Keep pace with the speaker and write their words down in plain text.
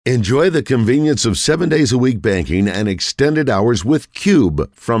Enjoy the convenience of 7 days a week banking and extended hours with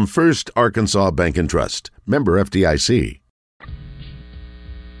Cube from First Arkansas Bank and Trust. Member FDIC. You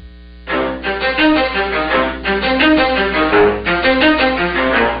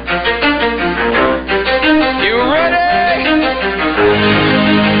ready?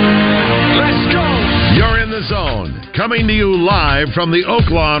 Let's go. You're in the zone. Coming to you live from the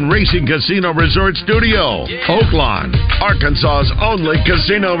Oaklawn Racing Casino Resort Studio. Oaklawn, Arkansas's only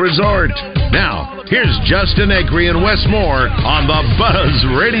casino resort. Now, here's Justin Acree and Wes Moore on the Buzz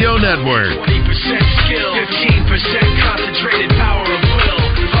Radio Network. 20% skill, 15% concentrated power of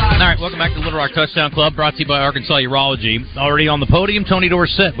will. All right, welcome back to Little Rock Touchdown Club, brought to you by Arkansas Urology. Already on the podium, Tony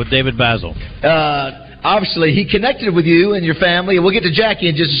Dorsett with David Basil. Obviously, he connected with you and your family, and we'll get to Jackie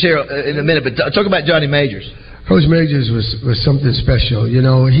in just in a minute, but talk about Johnny Majors. Coach Majors was something special. You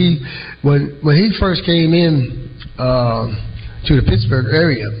know, when he first came in to the Pittsburgh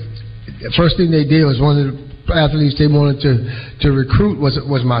area, the first thing they did was one of the athletes they wanted to recruit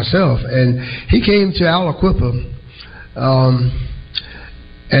was myself, and he came to Aliquippa,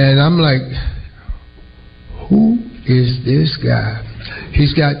 and I'm like, who is this guy?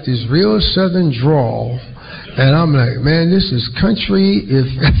 He's got this real southern drawl, and I'm like, man, this is country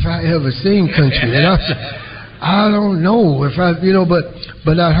if I ever seen country. And I don't know if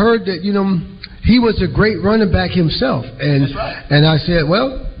but I heard that he was a great running back himself, and I said,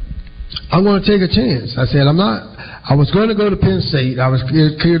 well, I'm going to take a chance. I said, I was going to go to Penn State. I was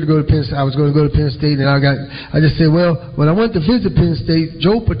clear to go to Penn State. I was going to go to Penn State, and I just said, well, when I went to visit Penn State,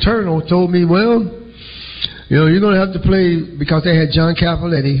 Joe Paterno told me, well, you're going to have to play, because they had John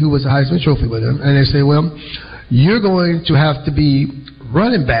Capoletti, who was a Heisman Trophy with him, and they say, well, you're going to have to be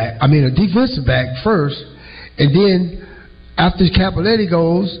a defensive back first, and then after Capoletti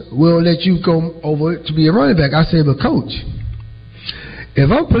goes, we'll let you go over to be a running back. I said, but Coach, if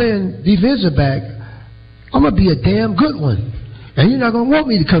I'm playing defensive back, I'm going to be a damn good one. And you're not going to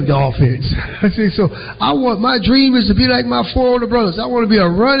want me to come to offense. I said, so my dream is to be like my four older brothers. I want to be a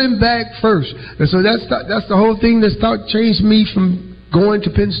running back first. And so that's the whole thing that changed me from going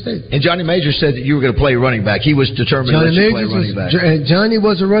to Penn State. And Johnny Majors said that you were going to play running back. He was determined to let you play running back. And Johnny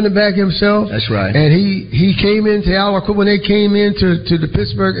was a running back himself. That's right. And he came into Aliquippa. When they came into the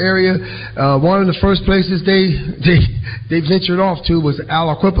Pittsburgh area, one of the first places they ventured off to was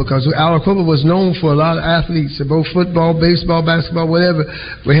Aliquippa, because Aliquippa was known for a lot of athletes, both football, baseball, basketball, whatever.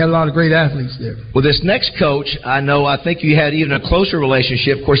 We had a lot of great athletes there. Well, this next coach, I think you had even a closer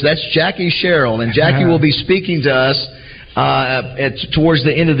relationship. Of course, that's Jackie Sherrill, and Jackie will be speaking to us towards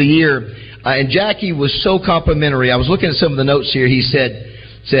the end of the year. And Jackie was so complimentary. I was looking at some of the notes here. He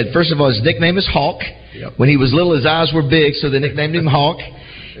said first of all, his nickname is Hawk. Yep. When he was little, his eyes were big, so they nicknamed him Hawk.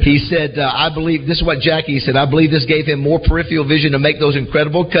 He said, I believe, this is what Jackie said, I believe this gave him more peripheral vision to make those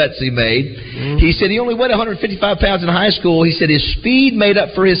incredible cuts he made. Mm-hmm. He said he only weighed 155 pounds in high school. He said his speed made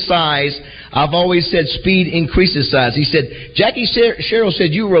up for his size. I've always said speed increases size. He said, Jackie Sherrill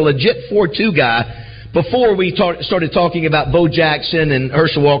said you were a legit 4'2" guy. Before we started talking about Bo Jackson and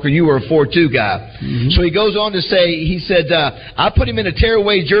Herschel Walker, you were a 4'2" guy. Mm-hmm. So he goes on to say, he said, I put him in a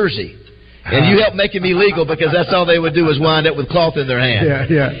tearaway jersey. And you helped make him illegal, because that's all they would do is wind up with cloth in their hand.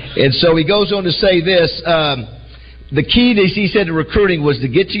 Yeah. And so he goes on to say this, the key, he said, to recruiting was to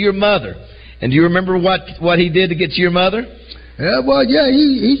get to your mother. And do you remember what he did to get to your mother?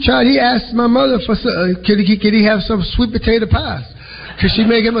 He tried. He asked my mother for could he have some sweet potato pies? Could she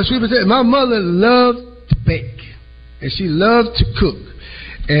make him a sweet potato? My mother loved to bake, and she loved to cook.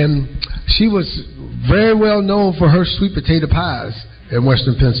 And she was very well known for her sweet potato pies in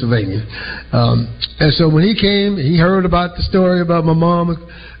Western Pennsylvania. And so when he came, he heard about the story about my mom. It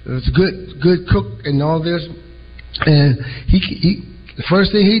was a good cook and all this. And the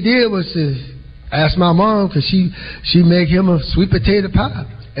first thing he did was to ask my mom, because she made him a sweet potato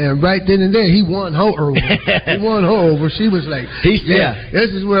pie. And right then and there, he won her over. She was like,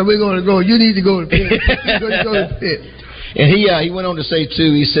 this is where we're going to go. You need to go to Pitt. You're going to go to Pitt. And he went on to say,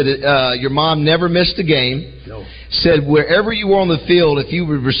 too, he said, your mom never missed a game. No. Said wherever you were on the field, if you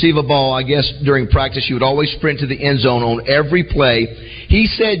would receive a ball, I guess during practice, you would always sprint to the end zone on every play. He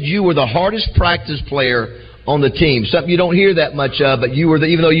said you were the hardest practice player on the team. Something you don't hear that much of, but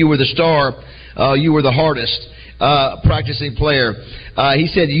even though you were the star, you were the hardest practicing player. He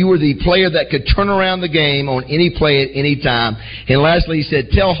said you were the player that could turn around the game on any play at any time. And lastly, he said,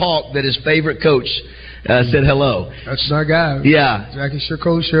 tell Hawk that his favorite coach said hello. That's our guy. Yeah, Jackie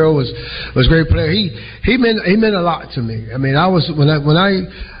Coach Sherrill was a great player. He meant a lot to me. I mean, when I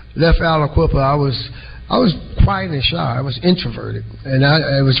left Aliquippa, was quiet and shy. I was introverted, and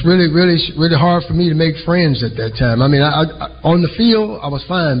it was really hard for me to make friends at that time. I mean, I on the field I was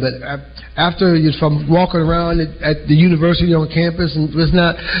fine, but after from walking around at the university on campus, and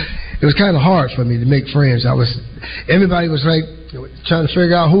it was kind of hard for me to make friends. Everybody was like trying to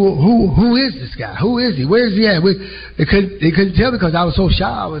figure out who is this guy? Who is he? Where is he at? They couldn't tell because I was so shy.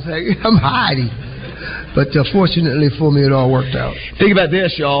 I was like, I'm hiding. But fortunately for me, it all worked out. Think about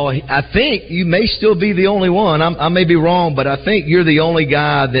this, y'all. I think you may still be the only one. I may be wrong, but I think you're the only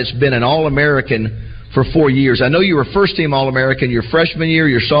guy that's been an All-American for 4 years. I know you were first-team All-American your freshman year,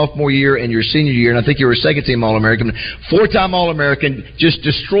 your sophomore year, and your senior year, and I think you were second-team All-American. 4-time All-American, just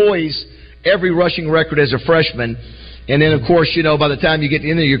destroys every rushing record as a freshman. And then, of course, by the time you get to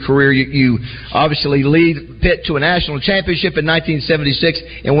the end of your career, you obviously lead Pitt to a national championship in 1976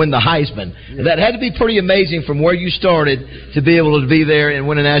 and win the Heisman. Yeah. That had to be pretty amazing from where you started to be able to be there and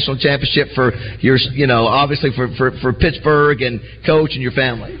win a national championship for your, obviously for Pittsburgh and coach and your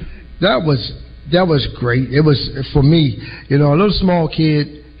family. That was great. It was for me, a little small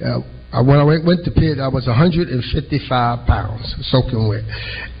kid. When I went to Pitt, I was 155 pounds, soaking wet.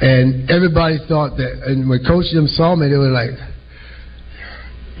 And everybody thought that, and when Coach them saw me, they were like,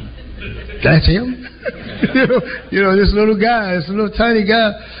 that's him? This little guy, this little tiny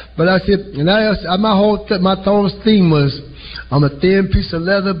guy. But I said, my whole theme was, I'm a thin piece of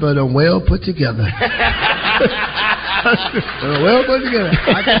leather, but I'm well put together. Well put together.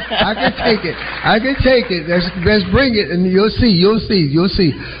 I can take it. I can take it. Let's bring it, and you'll see.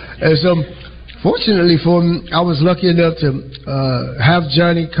 And so, fortunately for me, I was lucky enough to have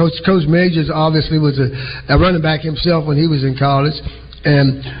Johnny. Coach Majors obviously was a running back himself when he was in college.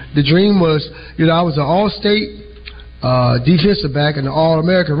 And the dream was, I was an all-state defensive back and an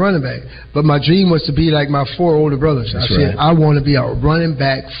all-American running back. But my dream was to be like my 4 older brothers. That's I said, I want to be a running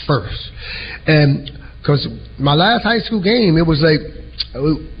back first. And because my last high school game, it was like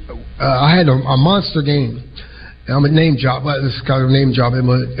I had a monster game. I'm a name drop, but it's kind of a name drop. It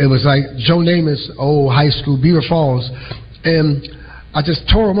was like Joe Namath's old high school, Beaver Falls, and I just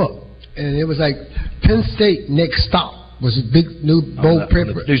tore them up. And it was like Penn State next stop was a big new bold print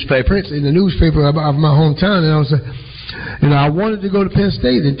in the newspaper of my hometown, and I was, I wanted to go to Penn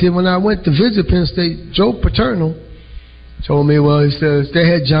State. And then when I went to visit Penn State, Joe Paterno told me, he says they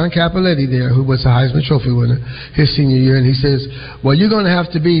had John Cappelletti there, who was a Heisman Trophy winner his senior year, and he says, well, you're going to have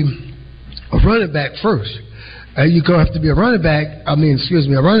to be a running back first. You're going to have to be a running back. A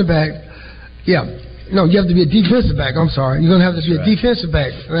running back. Yeah. No, you have to be a defensive back. I'm sorry. You're going to have to be a defensive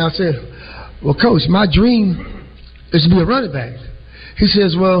back. And I said, well, Coach, my dream is to be a running back. He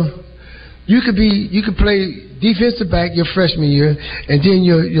says, well, you could play defensive back your freshman year, and then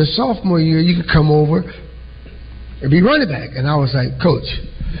your sophomore year you could come over and be running back. And I was like, Coach,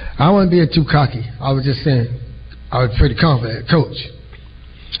 I wasn't being too cocky. I was just saying, I was pretty confident. Coach,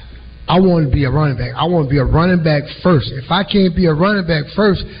 I want to be a running back. I want to be a running back first. If I can't be a running back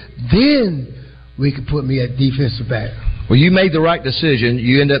first, then we can put me at defensive back. Well, you made the right decision.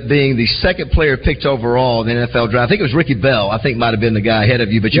 You end up being the second player picked overall in the NFL draft. I think it was Ricky Bell. I think might have been the guy ahead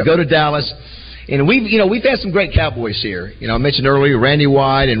of you. But you go to Dallas, and we've had some great Cowboys here. I mentioned earlier Randy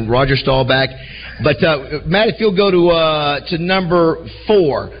White and Roger Staubach. But Matt, if you'll go to number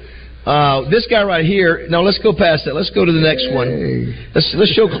 4. This guy right here. No, let's go past that. Let's go to the next one.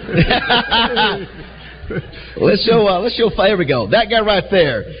 Let's show. Let's show. There we go. That guy right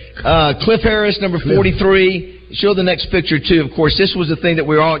there, Cliff Harris, number 43. Show the next picture too. Of course, this was the thing that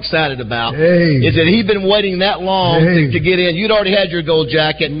we were all excited about. Is that he'd been waiting that long to get in. You'd already had your gold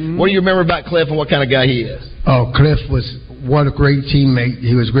jacket. What do you remember about Cliff and what kind of guy he is? Oh, Cliff was what a great teammate.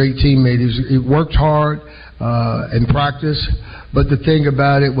 He was a great teammate. He worked hard in practice. But the thing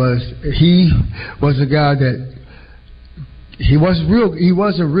about it was, he was a guy that he wasn't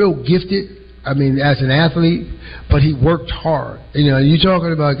real gifted. As an athlete, but he worked hard. You're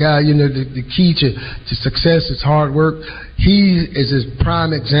talking about a guy. The key to success is hard work. He is his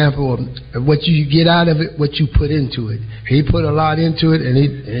prime example of what you get out of it, what you put into it. He put a lot into it, and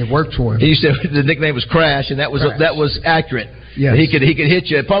it worked for him. He used to, the nickname was Crash, and that was accurate. Yes. He could hit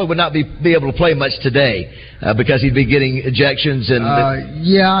you. Probably would not be able to play much today because he'd be getting ejections and.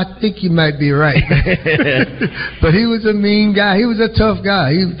 I think you might be right. But he was a mean guy. He was a tough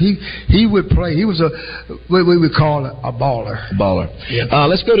guy. He would play. He was what we would call a baller. Yeah.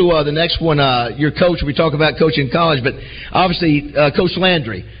 Let's go to the next one. Your coach. We talk about coaching in college, but obviously Coach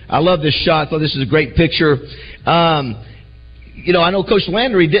Landry. I love this shot. I thought this is a great picture. I know Coach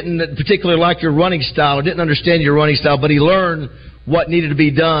Landry didn't particularly like your running style or didn't understand your running style, but he learned what needed to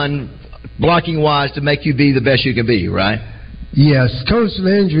be done blocking-wise to make you be the best you can be, right? Yes. Coach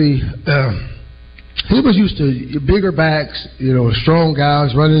Landry, He was used to bigger backs, strong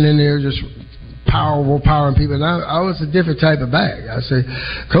guys running in there, just powering people. And I was a different type of back. I said,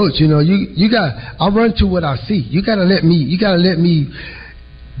 Coach, I run to what I see. You gotta let me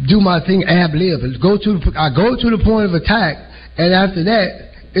do my thing ad lib. I go to the point of attack, and after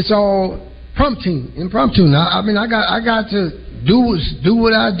that, it's all impromptu. Now, I got to do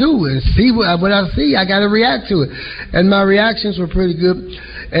what I do and see what I see. I got to react to it, and my reactions were pretty good.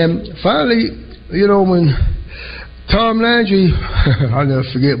 And finally, when Tom Landry, I'll never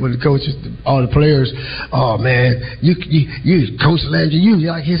forget when the coaches, all the players, oh man, you Coach Landry, you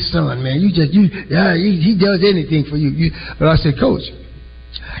like his son, man. He does anything for you. But I said, Coach,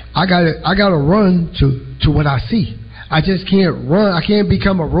 I gotta run to what I see. I just can't run. I can't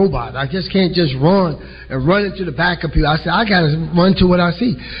become a robot. I just can't just run into the back of people. I said, I got to run to what I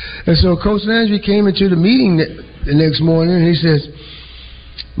see. And so Coach Landry came into the meeting the next morning, and he says,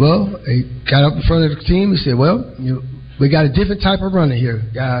 he got up in front of the team. He said, we got a different type of runner here,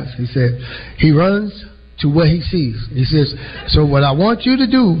 guys. He said, he runs to what he sees. He says, so what I want you to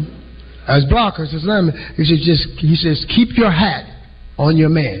do as blockers, as linemen, he says, keep your hat on your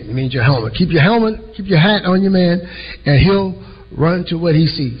man. It means your helmet. Keep your hat on your man, and he'll run to what he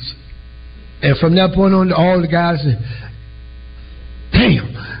sees. And from that point on, all the guys said,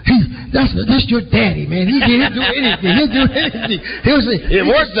 damn, that's your daddy, man. He didn't do anything. It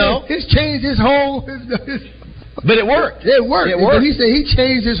worked, though. He's changed his whole... But it worked. It worked. But he said he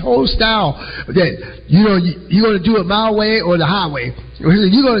changed his whole style. That you're going to do it my way or the highway.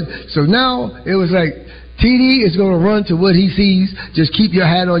 So now it was like, TD is going to run to what he sees. Just keep your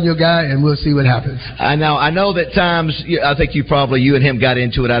hat on your guy, and we'll see what happens. I know that times, I think you and him got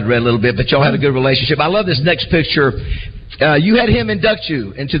into it. I'd read a little bit, but y'all had a good relationship. I love this next picture. You had him induct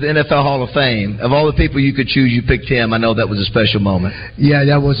you into the NFL Hall of Fame. Of all the people you could choose, you picked him. I know that was a special moment. Yeah,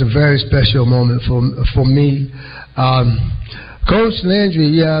 that was a very special moment for me. Coach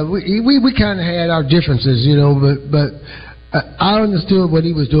Landry, we kind of had our differences, but I understood what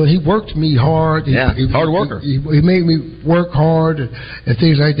he was doing. He worked me hard. Hard worker. He made me work hard and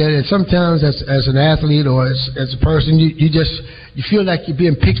things like that. And sometimes as an athlete or as a person, you feel like you're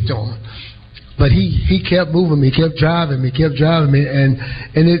being picked on. But he kept moving me, kept driving me, and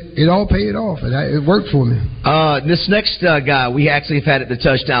it all paid off, and it worked for me. This next guy we actually have had at the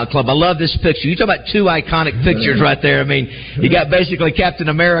Touchdown Club. I love this picture. You talk about two iconic pictures right there. I mean, you got basically Captain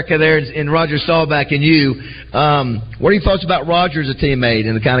America there in Roger Staubach and you. What are your thoughts about Roger as a teammate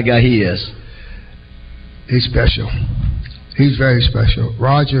and the kind of guy he is? He's special. He's very special.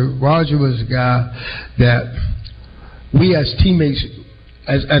 Roger was a guy that we as teammates,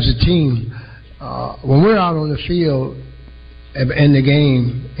 as a team, when we're out on the field in the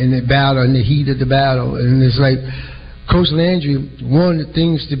game, in the battle, in the heat of the battle, and it's like Coach Landry wanted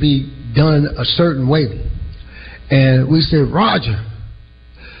things to be done a certain way. And we said, Roger,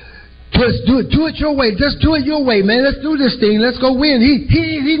 just do it your way. Just do it your way, man. Let's do this thing. Let's go win.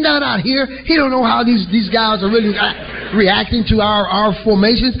 He's not out here. He don't know how these guys are really reacting to our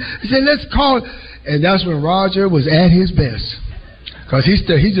formations. He said, let's call it. And that's when Roger was at his best. Because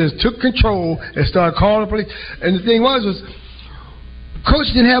he just took control and started calling the police. And the thing was Coach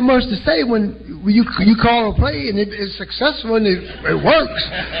didn't have much to say when you call a play and it's successful and it works.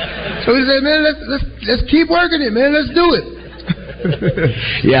 So he said, man, let's keep working it, man. Let's do it.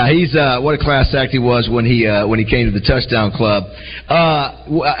 Yeah, he's what a class act he was when he came to the Touchdown Club.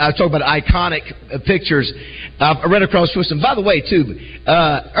 I talk about iconic pictures. I ran across with him. By the way, too,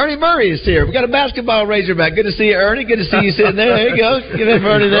 Ernie Murray is here. We got a basketball Razorback. Good to see you, Ernie. Good to see you sitting there. There you go. Get him,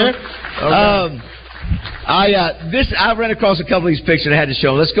 Ernie, there. Okay. I ran across a couple of these pictures and I had to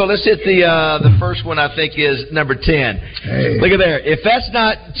show them. Let's go. Let's hit the first one. I think is number 10. Hey. Look at there. If that's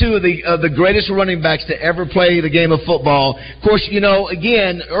not two of the greatest running backs to ever play the game of football, of course,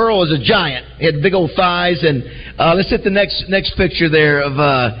 again, Earl is a giant. He had big old thighs. And let's hit the next picture there of.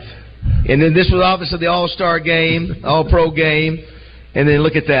 And then this was obviously the All-Star game, All-Pro game. And then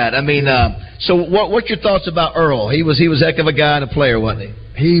look at that. I mean, so what's your thoughts about Earl? He was a heck of a guy and a player, wasn't he?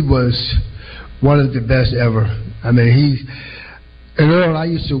 He was one of the best ever. I mean, and Earl, I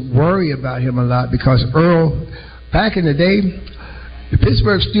used to worry about him a lot because Earl, back in the day, the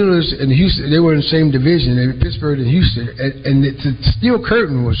Pittsburgh Steelers and Houston, they were in the same division, Pittsburgh and Houston, and the steel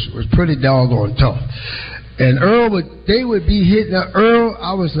curtain was pretty doggone tough. And they would be hitting Earl.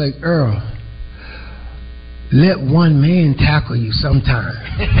 I was like, Earl, let one man tackle you sometime.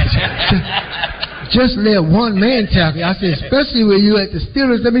 Just let one man tackle you. I said, especially when you at the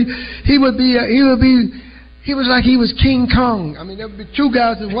Steelers. I mean, he would be he was like he was King Kong. I mean, there would be two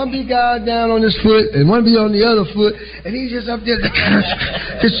guys, and one big guy down on his foot, and one be on the other foot, and he's just up there. I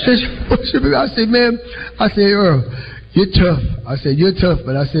said, man, Earl, you're tough. I said, you're tough,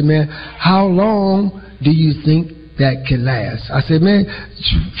 but I said, man, how long do you think that can last? I said, man,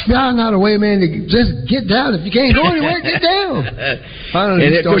 find out a way, man, to just get down. If you can't go anywhere, get down. Finally,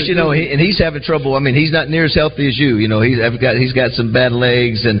 and of course, he's having trouble. I mean, he's not near as healthy as you. He's got some bad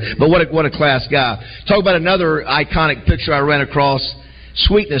legs, but what a class guy. Talk about another iconic picture I ran across.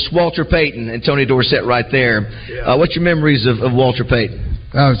 Sweetness, Walter Payton and Tony Dorsett right there. Yeah. What's your memories of Walter Payton?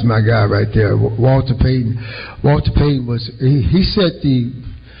 That was my guy right there, Walter Payton. Walter Payton was he set the.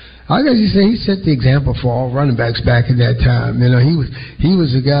 I guess you say he set the example for all running backs back in that time. He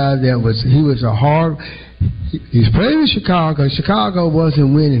was a guy that was he's playing in Chicago. Chicago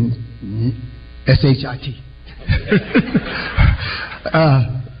wasn't winning SHIT.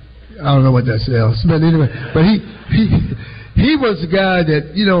 I don't know what that spells, but anyway, he was a guy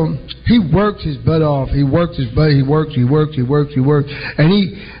that he worked his butt off. He worked, and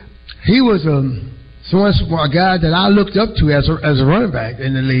he was a guy that I looked up to as a running back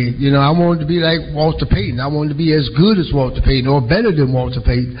in the league. I wanted to be like Walter Payton. I wanted to be as good as Walter Payton or better than Walter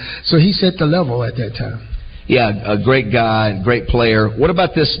Payton. So he set the level at that time. Yeah, a great guy, great player. What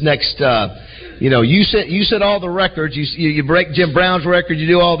about this next? You set all the records. You break Jim Brown's record. You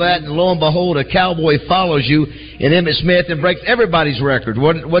do all that, and lo and behold, a Cowboy follows you in Emmitt Smith and breaks everybody's record.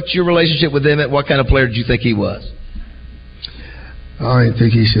 What's your relationship with Emmitt? What kind of player did you think he was? I didn't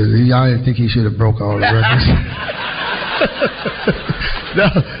think he should have broke all the records. No,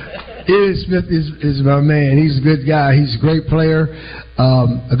 Emmitt Smith is my man. He's a good guy. He's a great player,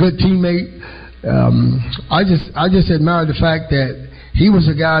 a good teammate. I just admire the fact that he was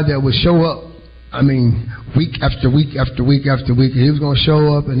a guy that would show up. I mean, week after week after week after week, he was going to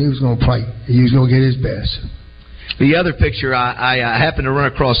show up and he was going to play. He was going to get his best. The other picture, I happened to run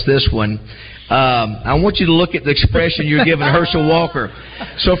across this one. I want you to look at the expression you're giving Herschel Walker.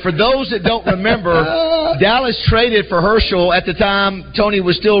 So for those that don't remember, Dallas traded for Herschel at the time Tony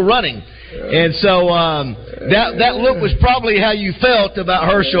was still running. And so that look was probably how you felt about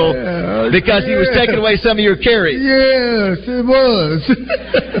Herschel because he was taking away some of your carries. Yes, it was.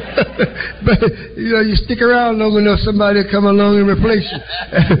 But, you stick around long enough, somebody will come along and replace you.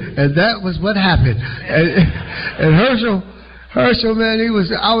 And that was what happened. And Herschel, man,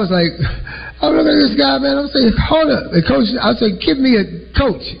 I was like, I'm looking at this guy, man. I'm saying, hold up. And coach, I said, give me a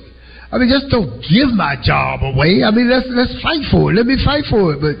coach. I mean, just don't give my job away. I mean, let's fight for it. Let me fight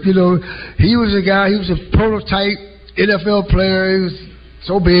for it. But, he was a guy, he was a prototype NFL player. He was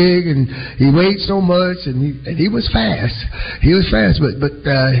so big, and he weighed so much, and he was fast. He was fast, but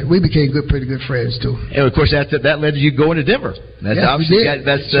we became pretty good friends, too. And, of course, that led to you going to Denver. That's obviously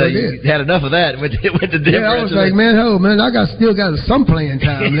you had enough of that. Went to Denver. Yeah, I was like, man, I still got some playing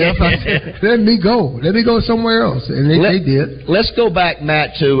time left. I said, let me go somewhere else, and they did. Let's go back,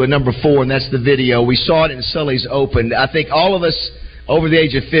 Matt, to number 4, and that's the video. We saw it in Sully's Open. I think all of us over the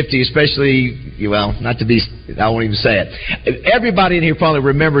age of 50, especially, I won't even say it. Everybody in here probably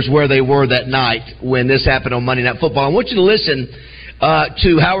remembers where they were that night when this happened on Monday Night Football. I want you to listen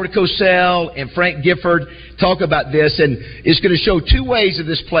to Howard Cosell and Frank Gifford talk about this, and it's going to show two ways of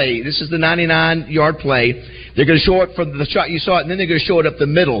this play. This is the 99-yard play. They're going to show it from the shot you saw it, and then they're going to show it up the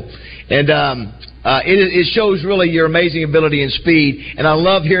middle. And it shows really your amazing ability and speed, and I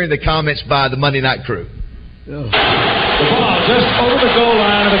love hearing the comments by the Monday Night crew. The ball just over the goal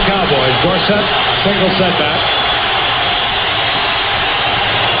line of the Cowboys. Dorsett, single setback.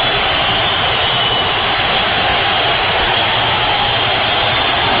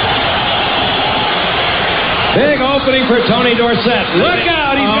 Big opening for Tony Dorsett. Look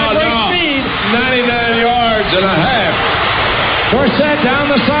out, he's got great speed. 99 yards and a half. Dorsett down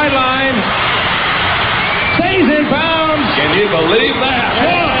the sideline. Stays in bounds. Can you believe that?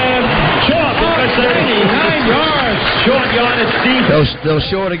 Short, because they're 9 yards. Short yardage deep. They'll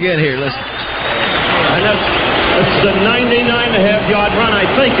show it again here. Listen. And that's the 99.5-yard run, I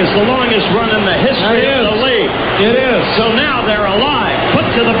think, is the longest run in the history of the league. It is. So now they're alive, put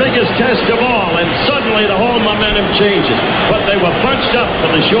to the biggest test of all, and suddenly the whole momentum changes. But they were bunched up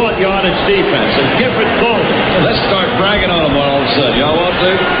for the short yardage defense, and Gifford pulled. Let's start bragging on them all of a sudden. Y'all want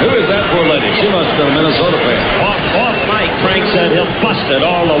to? Who is that poor lady? She must have been a Minnesota fan. Off mic, Frank said he'll bust it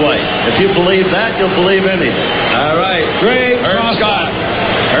all the way. If you believe that, you'll believe anything. All right. Great. Herb Scott.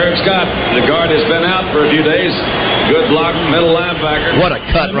 The guard has been out for a few days. Good block, middle linebacker. What a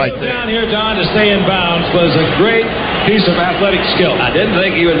cut right there. Down here, Don, to stay in bounds was a great piece of athletic skill. I didn't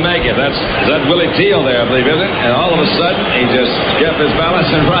think he would make it. Is that Willie Teal there, I believe, isn't it? And all of a sudden, he just kept his balance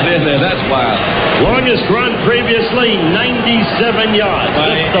and right in there. That's wild. Longest run previously, 97 yards. By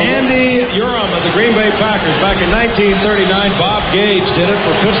Andy Urim of the Green Bay Packers back in 1939. Bob Gage did it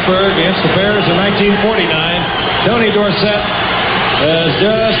for Pittsburgh against the Bears in 1949. Tony Dorsett has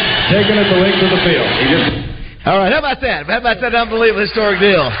just taken it the length of the field. All right, how about that? How about that unbelievable historic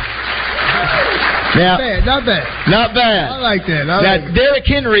deal? Now, Not bad. Not bad. I like that. Now, Derrick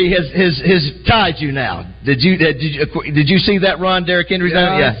Henry has tied you now. Did you see that run, Derrick Henry's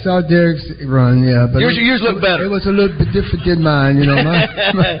done? Yeah, I saw Derrick's run. Yeah, but yours looked better. It was a little bit different than mine. You know,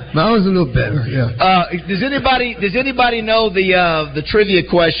 mine was a little better. Yeah. Does anybody know the trivia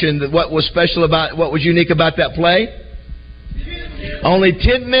question? That what was special about, what was unique about that play? Only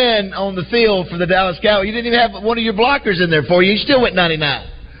 10 men on the field for the Dallas Cowboys. You didn't even have one of your blockers in there for you. You still went 99.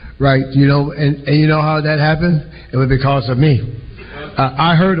 Right, you know, and you know how that happened? It was because of me.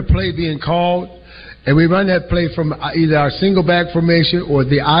 I heard a play being called, and we run that play from either our single back formation or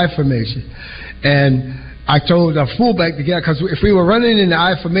the I formation. And I told our fullback to get, because if we were running in the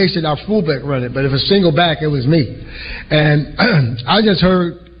I formation, our fullback run it. But if a single back, it was me. And I just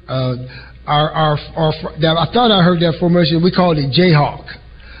heard I thought I heard that formation. We called it Jayhawk,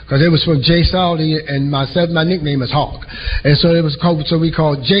 because it was from Jay Saudi, and my nickname is Hawk, and so it was called. So we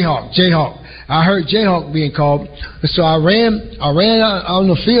called Jayhawk. I heard Jayhawk being called, so I ran out on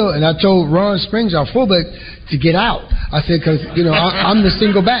the field, and I told Ron Springs, our fullback, to get out. I said, because I'm the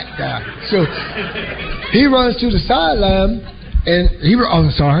single back guy. So he runs to the sideline, and he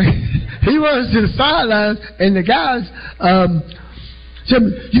runs to the sideline, and the guys.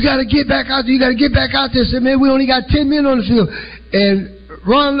 Said, you got to get back out there. You got to get back out there. Said, man, we only got 10 men on the field. And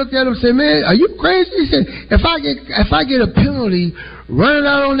Ron looked at him and said, man, are you crazy? He said, if I get a penalty running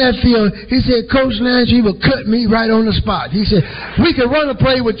out on that field, he said, Coach Landry will cut me right on the spot. He said, we can run a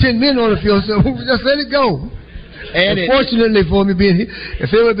play with 10 men on the field, so just let it go. And fortunately for me,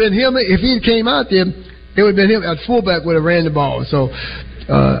 if it would have been him, if he came out there, it would have been him at fullback would have ran the ball. So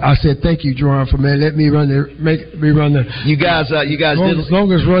I said, thank you, Jerron, for let me run the. You guys did as long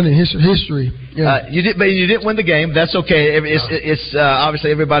as running history. Yeah. You didn't win the game. That's okay. It's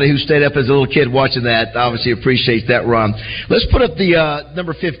obviously everybody who stayed up as a little kid watching that obviously appreciates that run. Let's put up the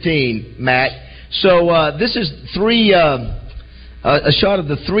number 15, Matt. So this is a shot of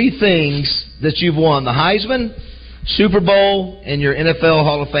the three things that you've won: the Heisman, Super Bowl, and your NFL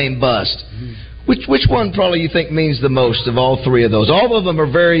Hall of Fame bust. Mm-hmm. Which one probably you think means the most of all three of those? All of them are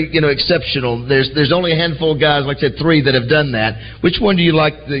very, exceptional. There's only a handful of guys, like I said, three that have done that. Which one do you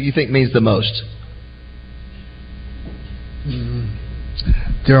like that you think means the most?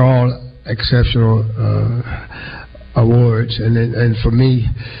 They're all exceptional awards, and for me,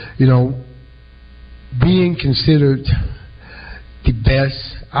 being considered the best.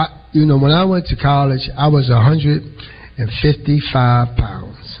 When I went to college, I was 155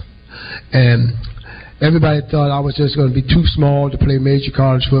 pounds. And everybody thought I was just going to be too small to play major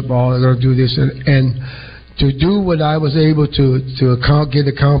college football. I'm going to do this. And to do what I was able to get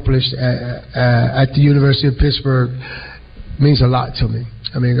accomplished at the University of Pittsburgh means a lot to me.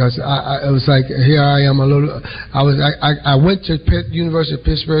 I mean, it was like, here I am I went to University of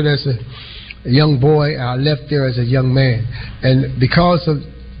Pittsburgh as a young boy, and I left there as a young man. And because of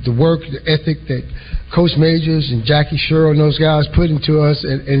the work, the ethic that Coach Majors and Jackie Sherrill and those guys put into us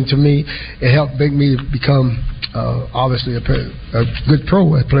and to me, it helped make me become obviously a good pro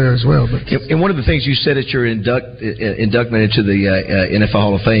player as well. But and one of the things you said at your inductment into the NFL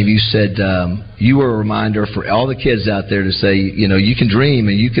Hall of Fame, you said you were a reminder for all the kids out there to say, you can dream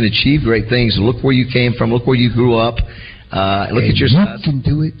and you can achieve great things. Look where you came from. Look where you grew up. Look at your size. You can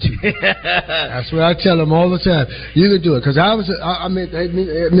do it too. That's what I tell them all the time. You can do it, because I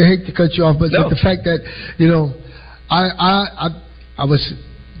hate to cut you off, but the fact that I was.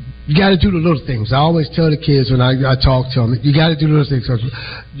 You got to do the little things. I always tell the kids when I talk to them, you got to do little things.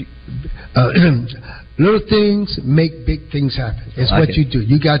 Little things make big things happen. It's what you do.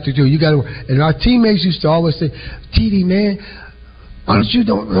 You got to do. You got to. And our teammates used to always say, "TD, man, why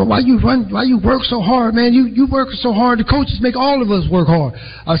you work so hard, man? You work so hard. The coaches make all of us work hard."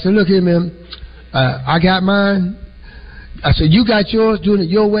 I said, "Look here, man. I got mine." I said, "You got yours, doing it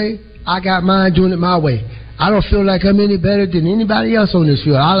your way. I got mine, doing it my way. I don't feel like I'm any better than anybody else on this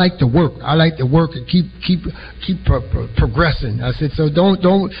field. I like to work. I like to work and keep progressing." I said, "So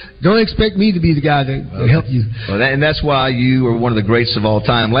don't expect me to be the guy that help you." Well, and that's why you are one of the greats of all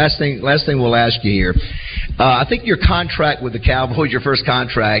time. Last thing we'll ask you here. I think your contract with the Cowboys, your first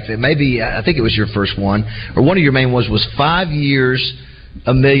contract, I think it was your first one, or one of your main ones, was 5 years,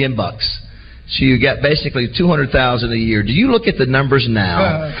 $1 million. So you got basically $200,000 a year. Do you look at the numbers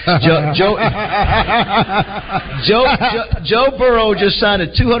now? Joe Burrow just signed a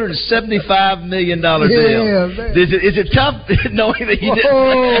 $275 million deal. Yeah, Is it tough knowing that you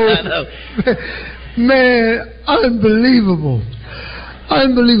didn't? Man, unbelievable. I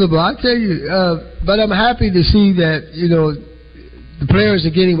tell you, but I'm happy to see that the players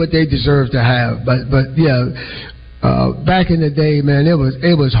are getting what they deserve to have. But yeah. Back in the day, man, it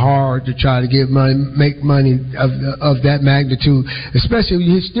was hard to try to make money of that magnitude. Especially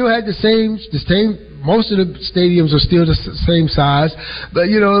you still had the same. Most of the stadiums are still the same size, but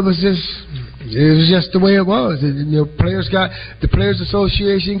it was just the way it was. The Players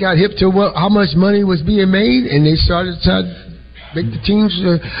Association got hip to how much money was being made, and they started to make the teams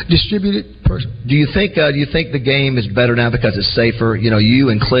distribute it. Do you think the game is better now because it's safer? You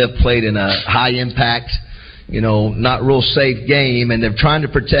and Cliff played in a high impact, not real safe game, and they're trying to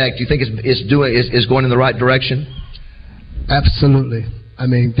protect. Do you think it's going in the right direction? Absolutely. I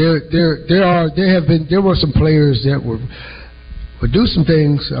mean, there were some players that would do some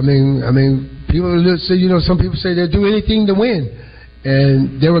things. I mean, people say, some people say they'll do anything to win,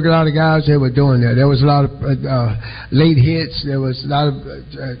 and there were a lot of guys that were doing that. There was a lot of late hits. There was a lot of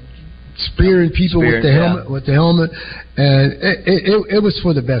spearing people with the helmet, and it was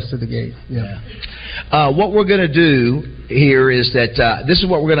for the best of the game. Yeah. What we're going to do here is that this is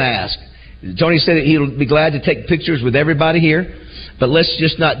what we're going to ask. Tony said that he'll be glad to take pictures with everybody here, but let's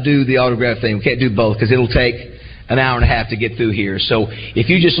just not do the autograph thing. We can't do both because it'll take an hour and a half to get through here. So if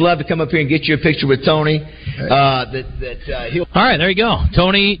you just love to come up here and get you a picture with Tony, he'll... All right, there you go.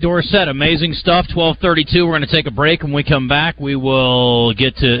 Tony Dorsett, amazing stuff. 12:32. We're going to take a break. When we come back, we will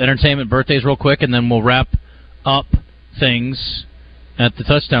get to entertainment birthdays real quick, and then we'll wrap up things at the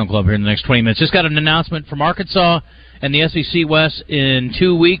Touchdown Club here in the next 20 minutes. Just got an announcement from Arkansas and the SEC West. In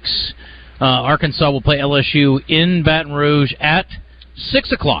 2 weeks, Arkansas will play LSU in Baton Rouge at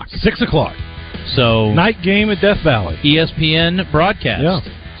 6 o'clock. 6 o'clock. So night game at Death Valley. ESPN broadcast. Yeah.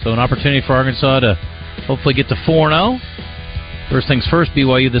 So an opportunity for Arkansas to hopefully get to 4-0. First things first,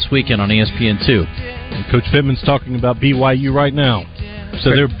 BYU this weekend on ESPN2. And Coach Pittman's talking about BYU right now.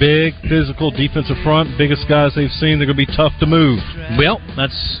 So they're big, physical, defensive front, biggest guys they've seen. They're going to be tough to move. Well,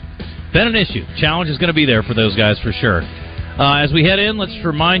 that's been an issue. Challenge is going to be there for those guys for sure. As we head in, let's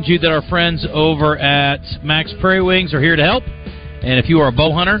remind you that our friends over at Max Prairie Wings are here to help. And if you are a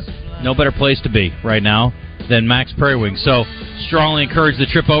bow hunter, no better place to be right now than Max Prairie Wings. So strongly encourage the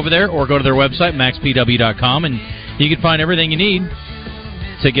trip over there or go to their website, maxpw.com, and you can find everything you need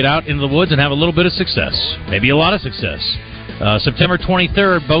to get out into the woods and have a little bit of success, maybe a lot of success. September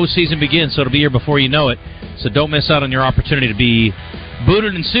 23rd, bow season begins, so it'll be here before you know it. So don't miss out on your opportunity to be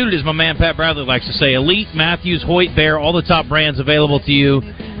booted and suited, as my man Pat Bradley likes to say. Elite, Matthews, Hoyt, Bear, all the top brands available to you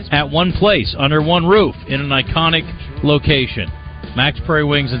at one place, under one roof, in an iconic location. Max Prairie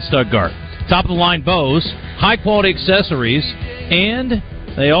Wings in Stuttgart. Top-of-the-line bows, high-quality accessories, and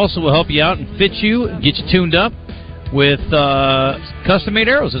they also will help you out and fit you, get you tuned up with custom-made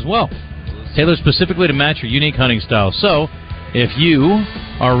arrows as well, tailored specifically to match your unique hunting style. So, if you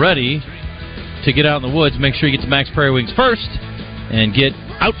are ready to get out in the woods, make sure you get to Max Prairie Wings first and get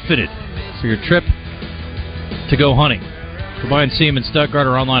outfitted for your trip to go hunting. Come by and see them in Stuttgart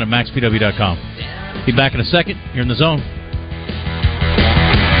or online at maxpw.com. Be back in a second. You're in the zone.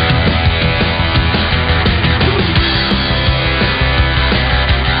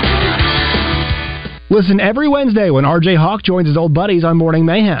 Listen every Wednesday when R.J. Hawk joins his old buddies on Morning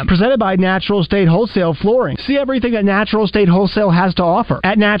Mayhem. Presented by Natural State Wholesale Flooring. See everything that Natural State Wholesale has to offer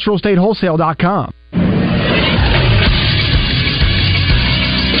at naturalstatewholesale.com.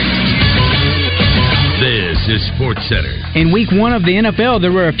 This is SportsCenter. In Week 1 of the NFL,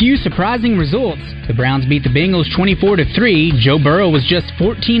 there were a few surprising results. The Browns beat the Bengals 24-3. Joe Burrow was just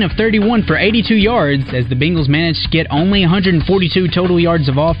 14 of 31 for 82 yards as the Bengals managed to get only 142 total yards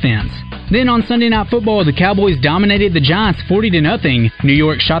of offense. Then on Sunday Night Football, the Cowboys dominated the Giants 40-0. New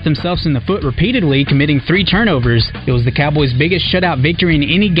York shot themselves in the foot repeatedly, committing 3 turnovers. It was the Cowboys' biggest shutout victory in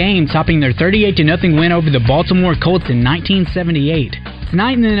any game, topping their 38-0 win over the Baltimore Colts in 1978.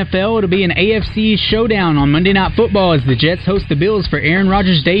 Tonight in the NFL, it'll be an AFC showdown on Monday Night Football as the Jets host the Bills for Aaron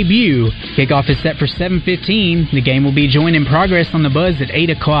Rodgers' debut. Kickoff is set for 7:15. The game will be joined in progress on the Buzz at 8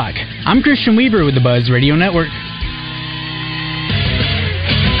 o'clock. I'm Christian Weaver with the Buzz Radio Network.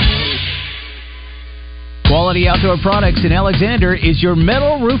 While Quality Outdoor Products in Alexander is your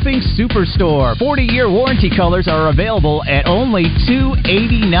metal roofing superstore. 40-year warranty colors are available at only $289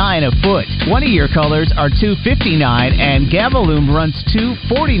 a foot. 20-year colors are $259, and Gavaloom runs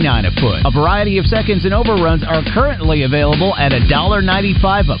 $249 a foot. A variety of seconds and overruns are currently available at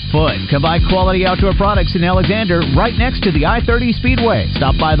 $1.95 a foot. Come by Quality Outdoor Products in Alexander, right next to the I-30 Speedway.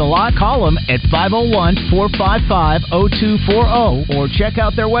 Stop by the lot, call them at 501-455-0240, or check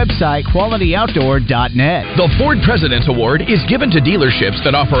out their website, qualityoutdoor.net. The Ford President's Award is given to dealerships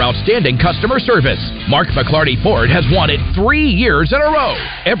that offer outstanding customer service. Mark McClarty Ford has won it 3 years in a row.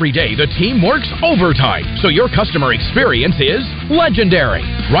 Every day, the team works overtime, so your customer experience is legendary.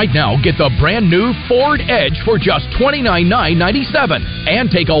 Right now, get the brand new Ford Edge for just $29,997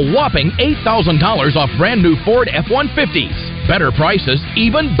 and take a whopping $8,000 off brand new Ford F-150s. Better prices,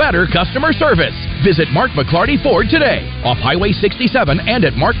 even better customer service. Visit Mark McClarty Ford today, off Highway 67 and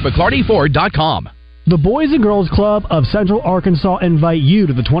at markmclartyford.com. The Boys and Girls Club of Central Arkansas invite you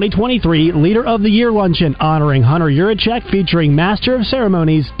to the 2023 Leader of the Year Luncheon honoring Hunter Yurichek, featuring Master of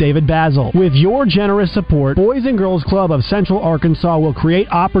Ceremonies David Basil. With your generous support, Boys and Girls Club of Central Arkansas will create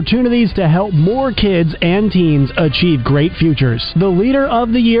opportunities to help more kids and teens achieve great futures. The Leader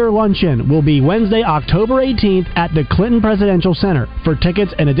of the Year Luncheon will be Wednesday, October 18th at the Clinton Presidential Center. For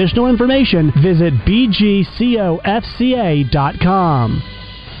tickets and additional information, visit bgcofca.com.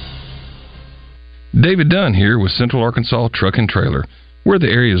 David Dunn here with Central Arkansas Truck and Trailer. We're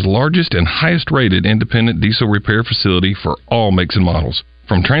the area's largest and highest rated independent diesel repair facility for all makes and models,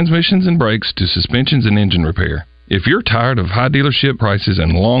 from transmissions and brakes to suspensions and engine repair. If you're tired of high dealership prices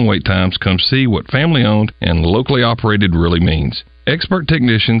and long wait times, come see what family owned and locally operated really means. Expert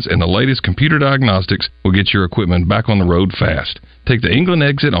technicians and the latest computer diagnostics will get your equipment back on the road fast. Take the England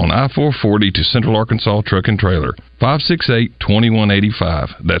exit on I-440 to Central Arkansas Truck and Trailer,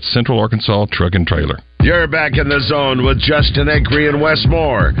 568-2185. That's Central Arkansas Truck and Trailer. You're back in the zone with Justin Acree and Wes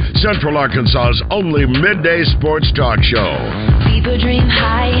Moore, Central Arkansas's only midday sports talk show. People dream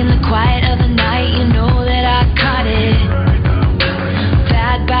high in the quiet of the night. You know that I caught it.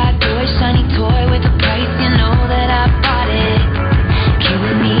 Bad, bad boy, shiny toy with a price. You know that I bought it.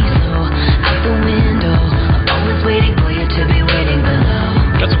 Killing me slow out the window. I'm always waiting for you to be waiting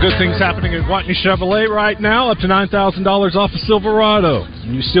below. Got some good things happening at Gwatney Chevrolet right now, up to $9,000 off a Silverado.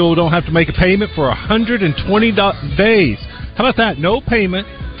 And you still don't have to make a payment for 120 days. How about that? No payment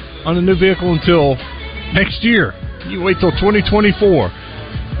on the new vehicle until next year. You wait till 2024.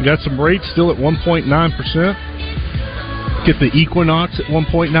 You got some rates still at 1.9%. Get the Equinox at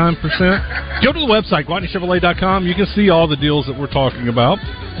 1.9%. Go to the website, GwatneyChevrolet.com. You can see all the deals that we're talking about.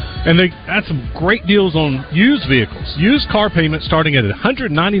 And they had some great deals on used vehicles. Used car payments starting at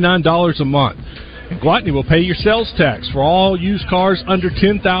 $199 a month. And Gwatney will pay your sales tax for all used cars under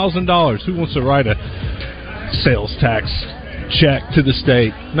 $10,000. Who wants to write a sales tax check to the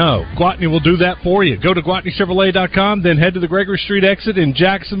state? No. Gwatney will do that for you. Go to GwatneyChevrolet.com, then head to the Gregory Street exit in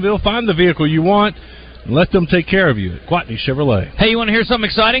Jacksonville. Find the vehicle you want and let them take care of you at Gwatney Chevrolet. Hey, you want to hear something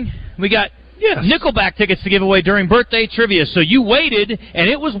exciting? We got Nickelback tickets to give away during birthday trivia. So you waited, and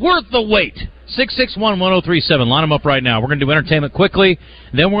it was worth the wait. 661-1037. Line them up right now. We're going to do entertainment quickly.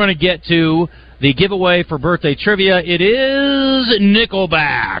 Then we're going to get to the giveaway for birthday trivia. It is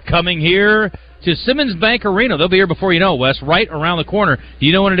Nickelback coming here to Simmons Bank Arena. They'll be here before you know, Wes, right around the corner. Do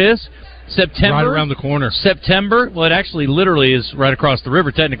you know when it is? September. Right around the corner. September. Well, it actually literally is right across the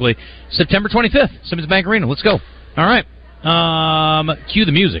river, technically. September 25th, Simmons Bank Arena. Let's go. All right. Cue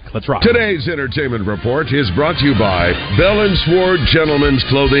the music. Let's rock. Today's entertainment report is brought to you by Bell & Sword Gentlemen's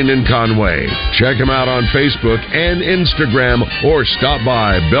Clothing in Conway. Check them out on Facebook and Instagram, or stop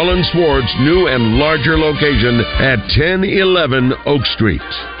by Bell & Sword's new and larger location at 1011 Oak Street.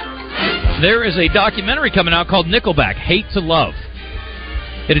 There is a documentary coming out called Nickelback, Hate to Love.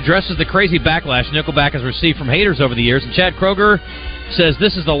 It addresses the crazy backlash Nickelback has received from haters over the years, and Chad Kroeger says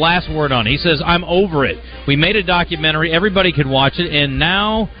this is the last word on it. He says, I'm over it. We made a documentary. Everybody could watch it. And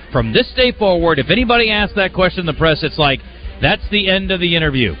now, from this day forward, if anybody asks that question in the press, it's like, that's the end of the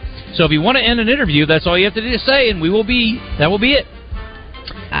interview. So if you want to end an interview, that's all you have to say, and that will be it.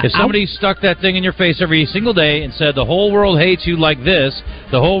 If somebody stuck that thing in your face every single day and said, the whole world hates you like this,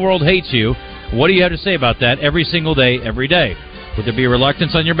 the whole world hates you, what do you have to say about that every single day, every day? Would there be a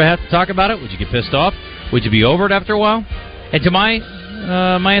reluctance on your behalf to talk about it? Would you get pissed off? Would you be over it after a while? And to my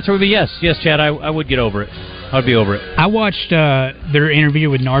answer would be yes. Yes, Chad, I would get over it. I would be over it. I watched their interview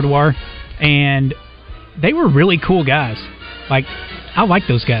with Nardwuar, and they were really cool guys. Like, I like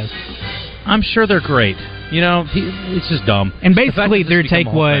those guys. I'm sure they're great. You know, it's just dumb. And basically their take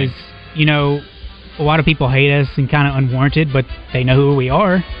was, you know, a lot of people hate us and kind of unwarranted, but they know who we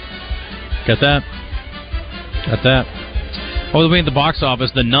are. Got that? Got that. Oh, we'll be at the box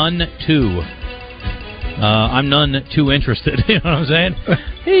office. The Nun 2. I'm none too interested. You know what I'm saying?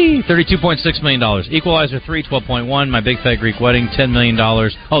 Hey, $32.6 million. Equalizer 3, 12.1. My Big Fat Greek Wedding, $10 million.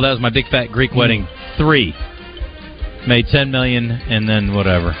 Oh, that was My Big Fat Greek Wedding 3. Made $10 million, and then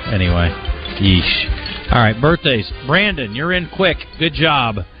whatever. Anyway, yeesh. All right, birthdays. Brandon, you're in quick. Good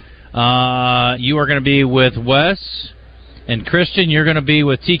job. You are going to be with Wes. And Christian, you're going to be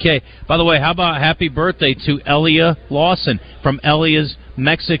with TK. By the way, how about happy birthday to Elia Lawson from Elia's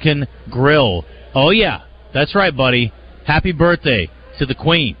Mexican Grill. Oh, yeah. That's right, buddy. Happy birthday to the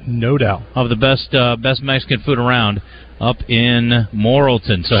queen. No doubt. Of the best Mexican food around up in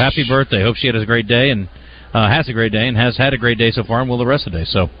Morrilton. So happy birthday. Hope she had a great day and has a great day and has had a great day so far and will the rest of the day.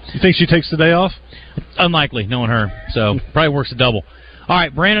 So, you think she takes the day off? Unlikely, knowing her. So probably works a double. All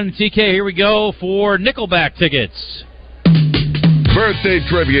right, Brandon and TK, here we go for Nickelback tickets. Birthday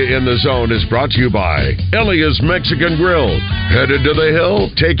Trivia in the Zone is brought to you by Elia's Mexican Grill. Headed to the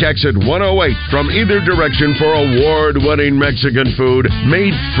hill? Take exit 108 from either direction for award-winning Mexican food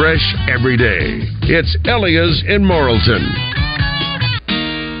made fresh every day. It's Elia's in Morrilton.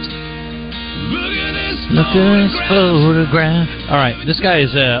 Look at this photograph. All right, this guy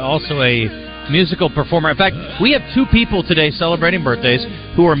is also a musical performer. In fact, we have two people today celebrating birthdays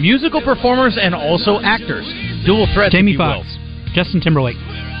who are musical performers and also actors. Dual threats, Jamie Foxx. Justin Timberlake.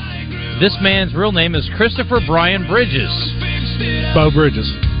 This man's real name is Christopher Brian Bridges. Bo Bridges.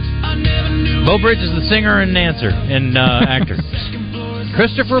 Bo Bridges, the singer and dancer and actor.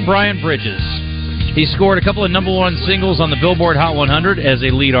 Christopher Brian Bridges. He scored a couple of #1 singles on the Billboard Hot 100 as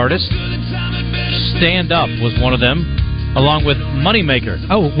a lead artist. Stand Up was one of them, along with Moneymaker.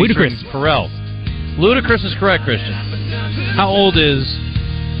 Oh, Ludacris. Pharrell. Ludacris is correct, Christian. How old is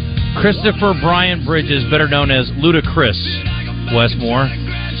Christopher Brian Bridges, better known as Ludacris? Westmore.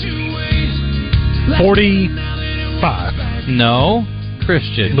 45. No.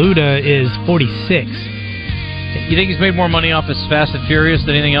 Christian. Luda is 46. You think he's made more money off his Fast and Furious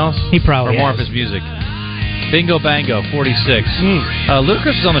than anything else? He probably Or more has. off his music? Bingo Bango, 46.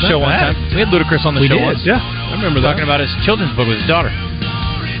 Ludacris was on the show one time. We had Ludacris on the show once. Yeah, I remember talking about his children's book with his daughter.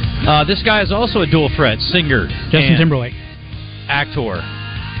 This guy is also a dual threat singer. Justin Timberlake. Actor.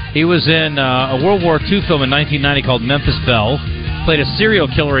 He was in a World War II film in 1990 called Memphis Belle. Played a serial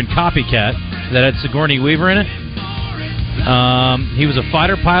killer in Copycat that had Sigourney Weaver in it. He was a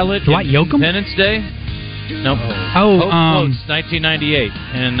fighter pilot Dwight in Yoakam? Independence Day. Nope. Oh, Hope Floats, 1998.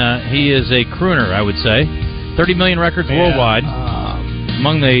 And he is a crooner, I would say. 30 million records worldwide.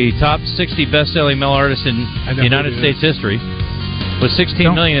 Among the top 60 best-selling male artists in United States history. With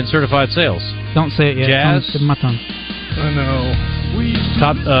 16 million in certified sales. Don't say it yet. Jazz. Tip of my tongue. I know.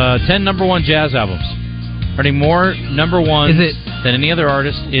 Top 10 #1 jazz albums. Earning more #1s than any other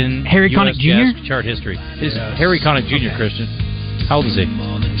artist in Harry Connick US Jr.? jazz chart history. It's Harry Connick Jr., Christian. How old is he?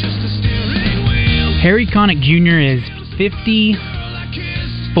 Harry Connick Jr. is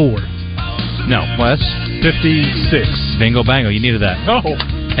 54. No, Wes? 56. Bingo bango, you needed that. Oh.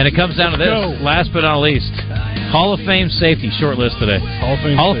 And it comes down to this. Last but not least, Hall of Fame safety, short list today.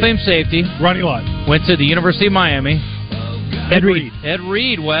 Hall of Fame safety. Ronnie Lott. Went to the University of Miami. Ed Reed. Ed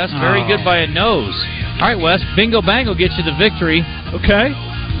Reed, Wes. Very good by a nose. All right, Wes. Bingo bango gets you the victory. Okay.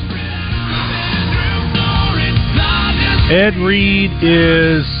 Ed Reed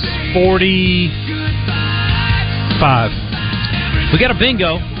is 45. We got a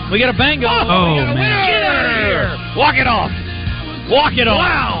bingo. We got a bango. Oh, man. Get out of here. Walk it off. Walk it off.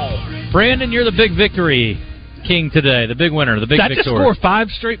 Wow. Brandon, you're the big victory king today. The big winner. The big victor. Did I just score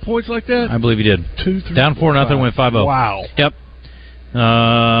 5 straight points like that? I believe you did. 2, 3, Down 4-0, went 5-0. Wow. Yep.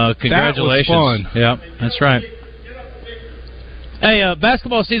 Congratulations. That was fun. Yep, that's right. Hey,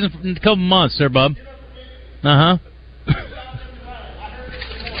 basketball season in a couple months there, bub. Uh-huh.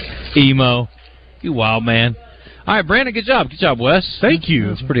 Emo. You wild man. All right, Brandon, good job. Good job, Wes. Thank you.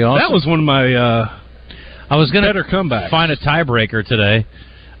 That's pretty awesome. That was one of my I was going better comebacks. Find a tiebreaker today.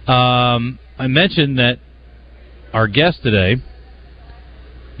 I mentioned that our guest today,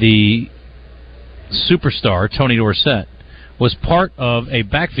 the superstar Tony Dorsett, was part of a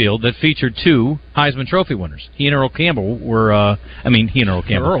backfield that featured 2 Heisman Trophy winners. He and Earl Campbell were,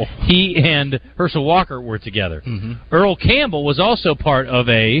 he and Herschel Walker were together. Mm-hmm. Earl Campbell was also part of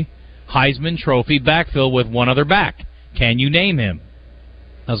a Heisman Trophy backfield with one other back. Can you name him?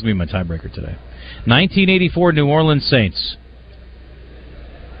 That was going to be my tiebreaker today. 1984 New Orleans Saints.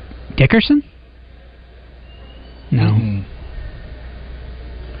 Dickerson? No. Mm-hmm.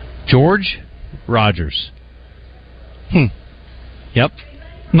 George Rogers. Yep.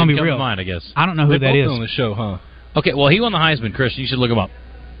 I'm going to be real. Mind, I guess. I don't know who they that both is. on the show, huh? Okay, well, he won the Heisman, Christian. You should look him up.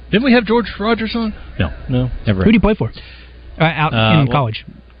 Didn't we have George Rogers on? No, never. Who did he play for? Out in college.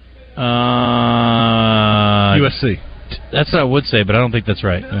 USC. That's what I would say, but I don't think that's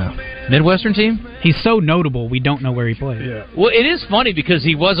right. Yeah. Midwestern team? He's so notable, we don't know where he played. Yeah. Well, it is funny because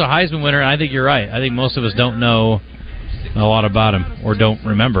he was a Heisman winner, and I think you're right. I think most of us don't know a lot about him or don't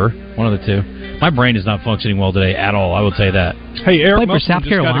remember. One of the two. My brain is not functioning well today at all, I will tell you that. Hey, Eric Played for South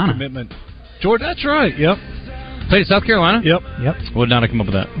Carolina. Got a commitment. George, that's right, yep. Played at South Carolina? Yep. Would not have come up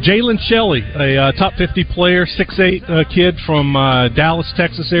with that. Jalen Shelley, a top 50 player, 6'8" kid from Dallas,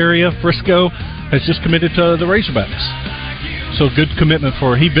 Texas area, Frisco, has just committed to the Razorbacks. So good commitment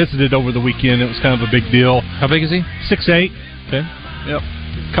for. He visited over the weekend. It was kind of a big deal. How big is he? 6'8". Okay. Yep.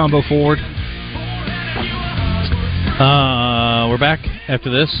 Combo forward. We're back after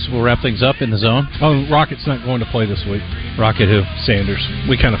this. We'll wrap things up in the zone. Oh, Rocket's not going to play this week. Rocket who? Sanders.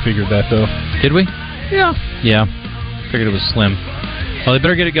 We kind of figured that, though. Did we? Yeah. Yeah. Figured it was slim. Well, they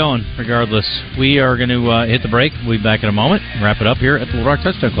better get it going regardless. We are going to hit the break. We'll be back in a moment and wrap it up here at the Little Rock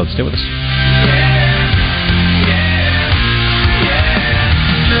Touchdown Club. Stay with us.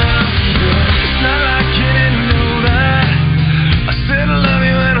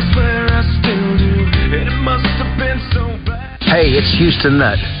 Hey, it's Houston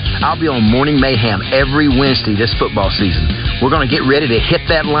Nutt. I'll be on Morning Mayhem every Wednesday this football season. We're going to get ready to hit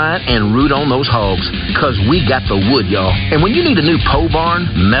that line and root on those hogs, because we got the wood, y'all. And when you need a new pole barn,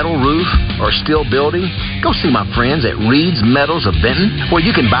 metal roof, or steel building, go see my friends at Reed's Metals of Benton, where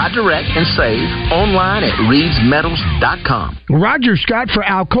you can buy direct and save online at reedsmetals.com. Roger Scott for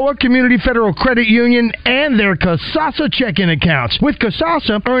Alcoa Community Federal Credit Union and their Casasa checking accounts. With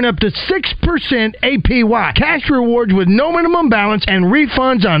Casasa, earn up to 6% APY, cash rewards with no minimum balance, and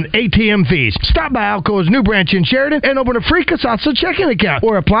refunds on ATM fees. Stop by Alcoa's new branch in Sheridan and open a free Casasa checking account,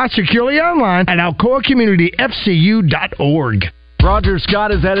 or apply securely online at alcoacommunityfcu.org. Roger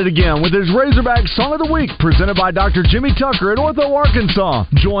Scott is at it again with his Razorback Song of the Week, presented by Dr. Jimmy Tucker at Ortho, Arkansas.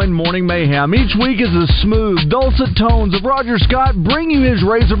 Join Morning Mayhem each week as the smooth, dulcet tones of Roger Scott bring you his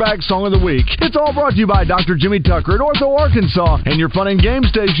Razorback Song of the Week. It's all brought to you by Dr. Jimmy Tucker at Ortho, Arkansas, and your fun and game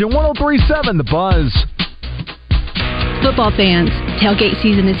station, 103.7 The Buzz. Football fans, tailgate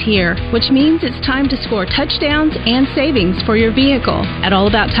season is here, which means it's time to score touchdowns and savings for your vehicle. At All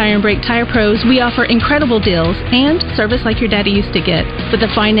About Tire and Brake Tire Pros, we offer incredible deals and service like your daddy used to get, with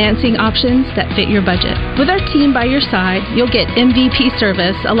the financing options that fit your budget. With our team by your side, you'll get MVP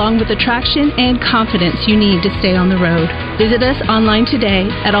service along with the traction and confidence you need to stay on the road. Visit us online today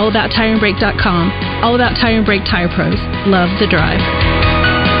at allabouttireandbrake.com. All About Tire and Brake Tire Pros. Love the drive.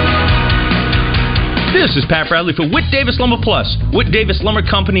 This is Pat Bradley for Whit Davis Lumber Plus. Whit Davis Lumber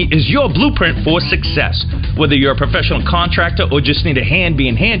Company is your blueprint for success. Whether you're a professional contractor or just need a hand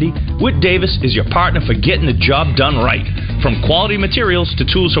being handy, Whit Davis is your partner for getting the job done right. From quality materials to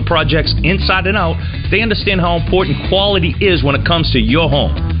tools for projects inside and out, they understand how important quality is when it comes to your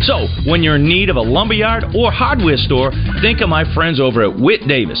home. So, when you're in need of a lumberyard or hardware store, think of my friends over at Whit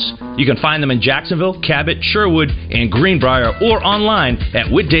Davis. You can find them in Jacksonville, Cabot, Sherwood, and Greenbrier, or online at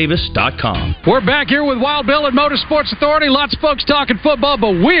whitdavis.com. We're back here with Wild Bill at Motorsports Authority. Lots of folks talking football,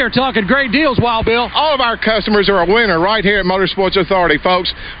 but we're talking great deals, Wild Bill. All of our customers are a winner right here at Motorsports Authority,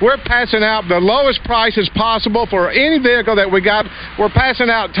 folks. We're passing out the lowest prices possible for any vehicle that we got. We're passing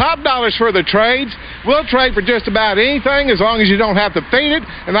out top dollars for the trades. We'll trade for just about anything as long as you don't have to feed it.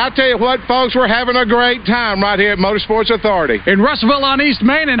 And I tell you what, folks, we're having a great time right here at Motorsports Authority. In Russellville on East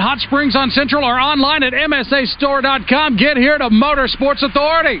Main and Hot Springs on Central, or online at msastore.com. Get here to Motorsports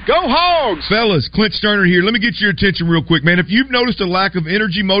Authority. Go Hogs! Fellas, Clint Sterner here. Let me get your attention real quick, man. If you've noticed a lack of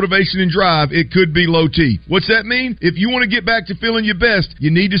energy, motivation, and drive, it could be low T. What's that mean? If you want to get back to feeling your best, you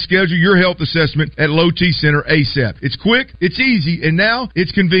need to schedule your health assessment at Low T Center ASAP. It's quick, it's easy, and now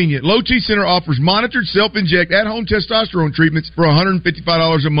it's convenient. Low T Center offers monitored self-inject at-home testosterone treatments for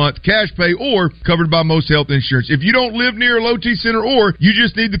 $155 a month, cash pay, or covered by most health insurance. If you don't live near a Low T Center, or you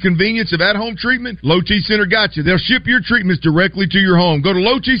just need the convenience of at-home treatment, Low T Center got you. They'll ship your treatments directly to your home. Go to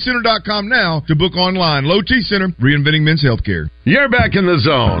lowtcenter.com now to book online. Low T Center, reinventing men's healthcare. You're back in the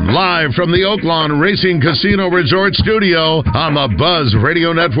zone, live from the Oaklawn Racing Casino Resort Studio on the Buzz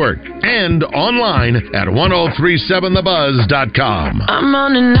Radio Network and online at 1037thebuzz.com. I'm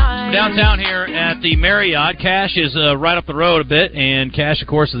on a night. Downtown here at the Marriott, Cash is right up the road a bit, and Cash, of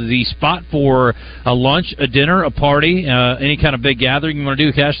course, is the spot for a lunch, a dinner, a party, any kind of big gathering you want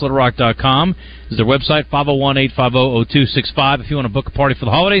to do. CashLittleRock.com is their website, 501-850-0265. If you want to book a party for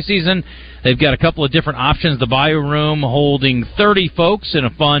the holiday season, they've got a couple of different options. The Bayou Room holding 30 folks in a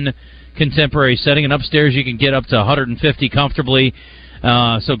fun contemporary setting, and upstairs you can get up to 150 comfortably.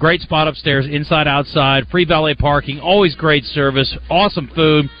 So great spot upstairs, inside, outside, free valet parking, always great service, awesome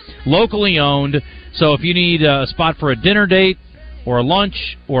food, locally owned. So if you need a spot for a dinner date or a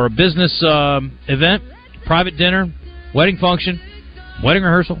lunch or a business event, private dinner, wedding function, wedding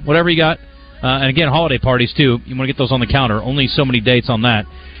rehearsal, whatever you got, and again, holiday parties too, you want to get those on the counter. Only so many dates on that.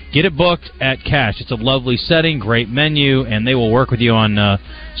 Get it booked at Cash. It's a lovely setting, great menu, and they will work with you on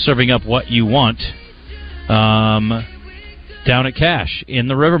serving up what you want. Down at Cash in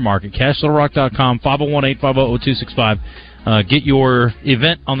the River Market, CashLittleRock.com, 501-850-0265. Get your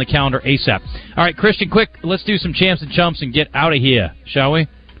event on the calendar ASAP. All right, Christian, quick, let's do some champs and chumps and get out of here, shall we?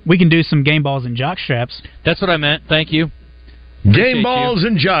 We can do some game balls and jock straps. That's what I meant. Thank you. Game balls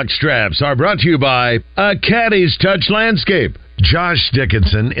and jock straps are brought to you by A Caddy's Touch Landscape. Josh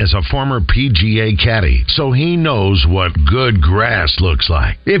Dickinson is a former PGA caddy, so he knows what good grass looks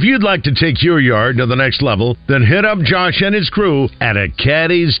like. If you'd like to take your yard to the next level, then hit up Josh and his crew at A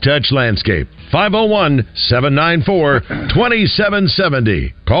Caddy's Touch Landscape.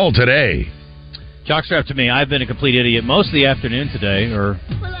 501-794-2770. Call today. Jockstrap to me. I've been a complete idiot most of the afternoon today, or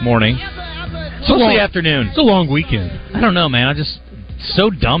morning. Mostly afternoon. It's a long weekend. I don't know, man. I'm just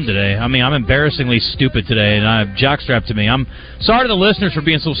so dumb today. I mean, I'm embarrassingly stupid today, and I have jockstrap to me. I'm sorry to the listeners for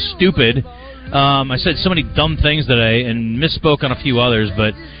being so stupid. I said so many dumb things today and misspoke on a few others,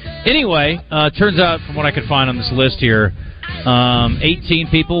 but anyway, turns out from what I could find on this list here, 18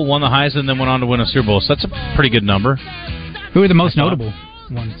 people won the Heisman and then went on to win a Super Bowl, so that's a pretty good number. Who are the most notable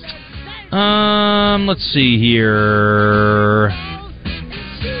ones? Let's see here.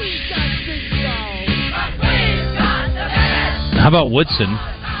 How about Woodson?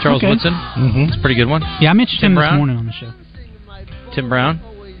 Charles Woodson? Mm-hmm. It's a pretty good one. Yeah, I mentioned Tim him Brown? this morning on the show. Tim Brown.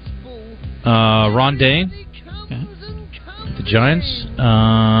 Ron Dane. Okay. The Giants.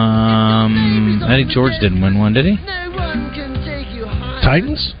 Eddie George didn't win one, did he?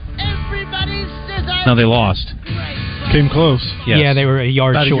 Titans? No, they lost. Came close. Yes. Yeah, they were a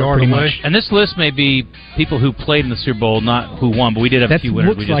yard short, pretty much. And this list may be people who played in the Super Bowl, not who won, but we did have a few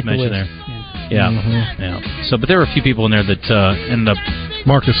winners we just mentioned there. Yeah. Mm-hmm. Yeah. So, but there were a few people in there that ended up.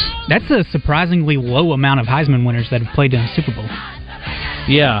 Marcus. That's a surprisingly low amount of Heisman winners that have played in the Super Bowl.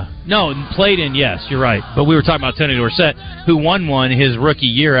 Yeah. No, played in, yes, you're right. But we were talking about Tony Dorsett, who won one his rookie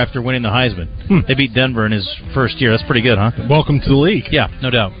year after winning the Heisman. They beat Denver in his first year. That's pretty good, huh? Welcome to the league. Yeah, no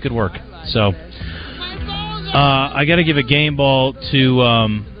doubt. Good work. So, I got to give a game ball to.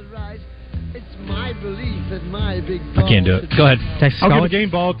 I can't do it. Go ahead. I'll give a game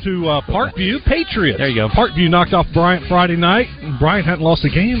ball to Parkview Patriots. There you go. Parkview knocked off Bryant Friday night. Bryant hadn't lost a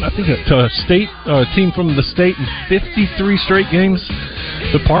game. I think to a state team from the state in 53 straight games.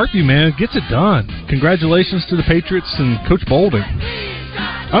 The Parkview, man, gets it done. Congratulations to the Patriots and Coach Bolden.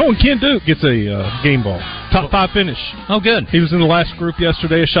 Oh, and Ken Duke gets a game ball. Top 5 finish. Oh, good. He was in the last group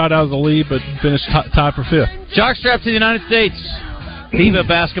yesterday, a shot out of the lead, but finished tied for 5th. Jockstrap to the United States. FIBA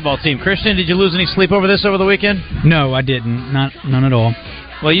basketball team. Christian, did you lose any sleep over this over the weekend? No, I didn't. None at all.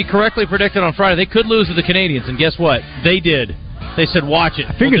 Well, you correctly predicted on Friday they could lose to the Canadians, and guess what? They did. They said, watch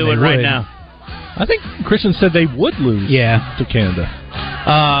it. We'll do it right now. I think Christian said they would lose to Canada.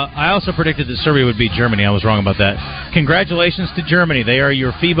 I also predicted that Serbia would beat Germany. I was wrong about that. Congratulations to Germany. They are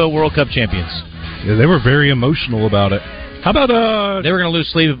your FIBA World Cup champions. Yeah, they were very emotional about it. How about... They were going to lose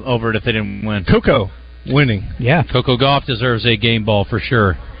sleep over it if they didn't win. Coco winning. Yeah. Coco Gauff deserves a game ball for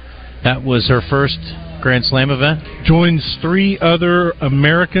sure. That was her first Grand Slam event. Joins 3 other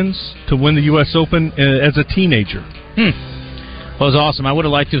Americans to win the U.S. Open as a teenager. Well, it was awesome. I would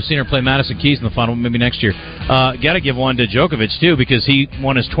have liked to have seen her play Madison Keys in the final, maybe next year. Got to give one to Djokovic, too, because he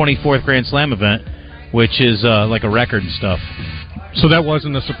won his 24th Grand Slam event, which is like a record and stuff. So that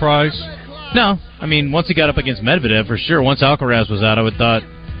wasn't a surprise? No. I mean, once he got up against Medvedev, for sure. Once Alcaraz was out, I would thought...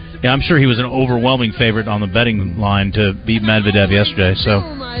 Yeah, I'm sure he was an overwhelming favorite on the betting line to beat Medvedev yesterday. So,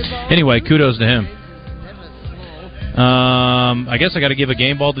 anyway, kudos to him. I guess I got to give a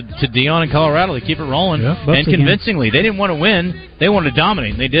game ball to Dion in Colorado to keep it rolling. Yeah, and convincingly. They didn't want to win. They wanted to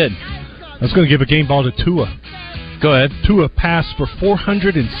dominate, and they did. I was going to give a game ball to Tua. Go ahead. Tua passed for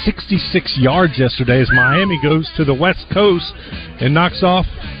 466 yards yesterday as Miami goes to the West Coast and knocks off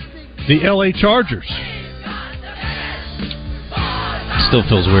the L.A. Chargers. Still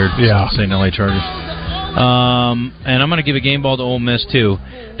feels weird saying LA Chargers. And I'm going to give a game ball to Ole Miss, too.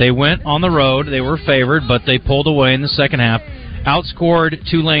 They went on the road. They were favored, but they pulled away in the second half. Outscored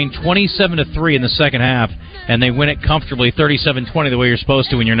Tulane 27-3 in the second half, and they win it comfortably 37-20 the way you're supposed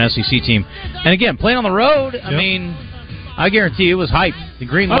to when you're an SEC team. And again, playing on the road, I mean, I guarantee you it was hype. The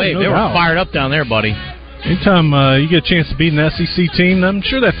Green Wave, they were fired up down there, buddy. Anytime you get a chance to beat an SEC team, I'm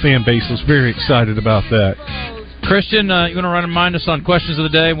sure that fan base was very excited about that. Christian, you want to remind us on questions of the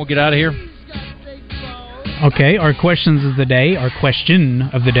day, and we'll get out of here? Okay, our question of the day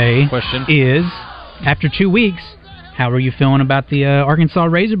is, after 2 weeks, how are you feeling about the Arkansas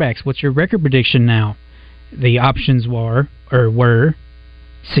Razorbacks? What's your record prediction now? The options were 6-6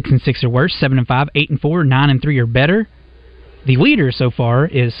 or worse, 7-5, 8-4, 9-3 or better. The leader so far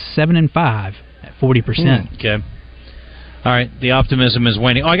is 7-5 at 40%. Okay. All right, the optimism is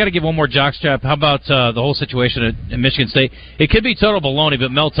waning. Oh, I got to give one more jockstrap. How about the whole situation at Michigan State? It could be total baloney,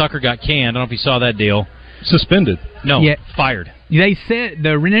 but Mel Tucker got canned. I don't know if you saw that deal. Suspended. No, fired. They said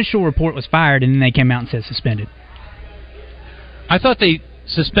the initial report was fired, and then they came out and said suspended. I thought they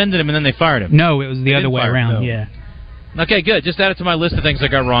suspended him and then they fired him. No, it was the other way around. Yeah. Okay, good. Just add it to my list of things I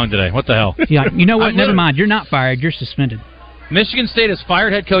got wrong today. What the hell? Yeah, you know what? Never mind. You're not fired. You're suspended. Michigan State has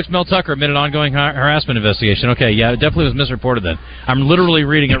fired head coach Mel Tucker amid an ongoing harassment investigation. Okay, yeah, it definitely was misreported then. I'm literally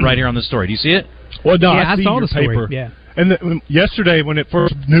reading it right here on the story. Do you see it? Well, no, yeah, I see saw your the story. paper. Yeah. And yesterday, when it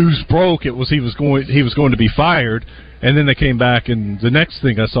first news broke, it was he was going to be fired, and then they came back, and the next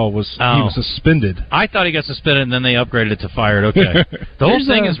thing I saw was he was suspended. I thought he got suspended, and then they upgraded it to fired. Okay, the whole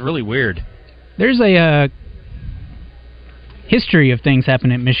thing is really weird. There's a history of things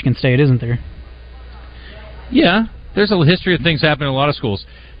happening at Michigan State, isn't there? Yeah. There's a history of things happening in a lot of schools.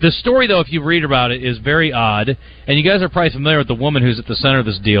 The story, though, if you read about it, is very odd. And you guys are probably familiar with the woman who's at the center of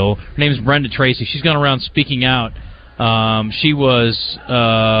this deal. Her name is Brenda Tracy. She's gone around speaking out. She was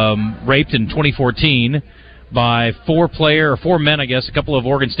raped in 2014 by four men, I guess, a couple of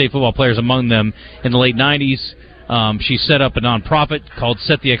Oregon State football players among them in the late 90s. She set up a nonprofit called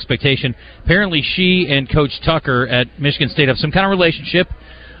Set the Expectation. Apparently, she and Coach Tucker at Michigan State have some kind of relationship.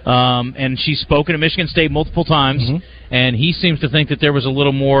 And she's spoken at Michigan State multiple times, and he seems to think that there was a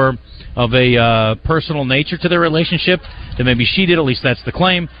little more of a personal nature to their relationship than maybe she did. At least that's the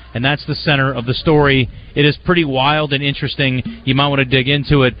claim, and that's the center of the story. It is pretty wild and interesting. You might want to dig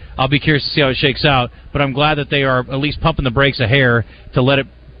into it. I'll be curious to see how it shakes out, but I'm glad that they are at least pumping the brakes a hair to let it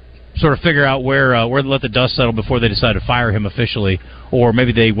sort of figure out where to let the dust settle before they decide to fire him officially, or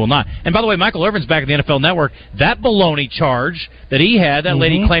maybe they will not. And by the way, Michael Irvin's back at the NFL Network. That baloney charge that he had, that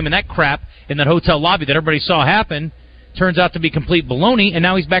lady claiming that crap in that hotel lobby that everybody saw happen, turns out to be complete baloney, and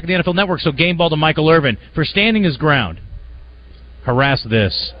now he's back at the NFL Network, so game ball to Michael Irvin for standing his ground. Harass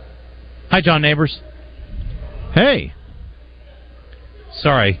this. Hi, John Neighbors. Hey.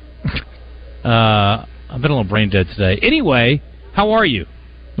 Sorry. I've been a little brain dead today. Anyway, how are you?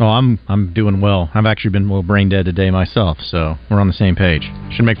 Oh, I'm doing well. I've actually been a little brain dead today myself, so we're on the same page.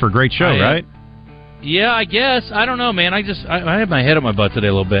 Should make for a great show, right? Yeah, I guess. I don't know, man. I have my head on my butt today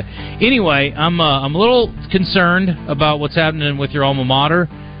a little bit. Anyway, I'm a little concerned about what's happening with your alma mater.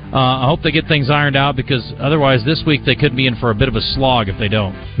 I hope they get things ironed out, because otherwise this week they could be in for a bit of a slog if they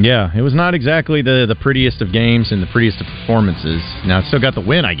don't. Yeah, it was not exactly the prettiest of games and the prettiest of performances. Now, it still got the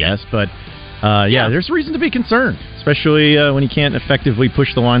win, I guess, but there's reason to be concerned, especially when you can't effectively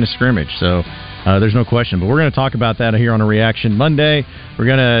push the line of scrimmage. So there's no question. But we're going to talk about that here on A Reaction Monday. We're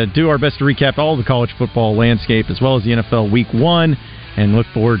going to do our best to recap all the college football landscape as well as the NFL Week 1 and look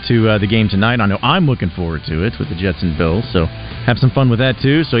forward to the game tonight. I know I'm looking forward to it with the Jets and Bills, so have some fun with that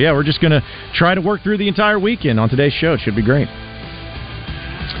too. So, yeah, we're just going to try to work through the entire weekend on today's show. It should be great.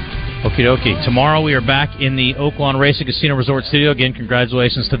 Okie dokie. Tomorrow we are back in the Oaklawn Racing Casino Resort Studio. Again,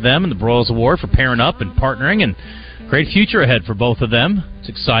 congratulations to them and the Broyles Award for pairing up and partnering, and great future ahead for both of them. It's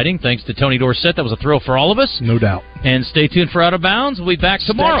exciting. Thanks to Tony Dorsett. That was a thrill for all of us. No doubt. And stay tuned for Out of Bounds. We'll be back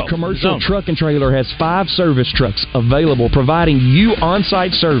tomorrow. Stacked Commercial Truck and Trailer has 5 service trucks available, providing you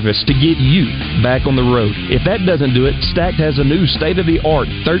on-site service to get you back on the road. If that doesn't do it, Stacked has a new state-of-the-art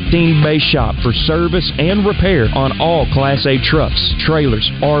 13-bay shop for service and repair on all Class A trucks, trailers,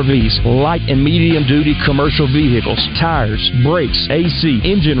 RVs, light and medium-duty commercial vehicles, tires, brakes, AC,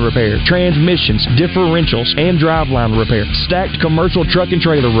 engine repair, transmissions, differentials, and driveline repair. Stacked Commercial Truck and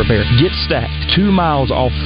Trailer Repair. Get Stacked 2 miles off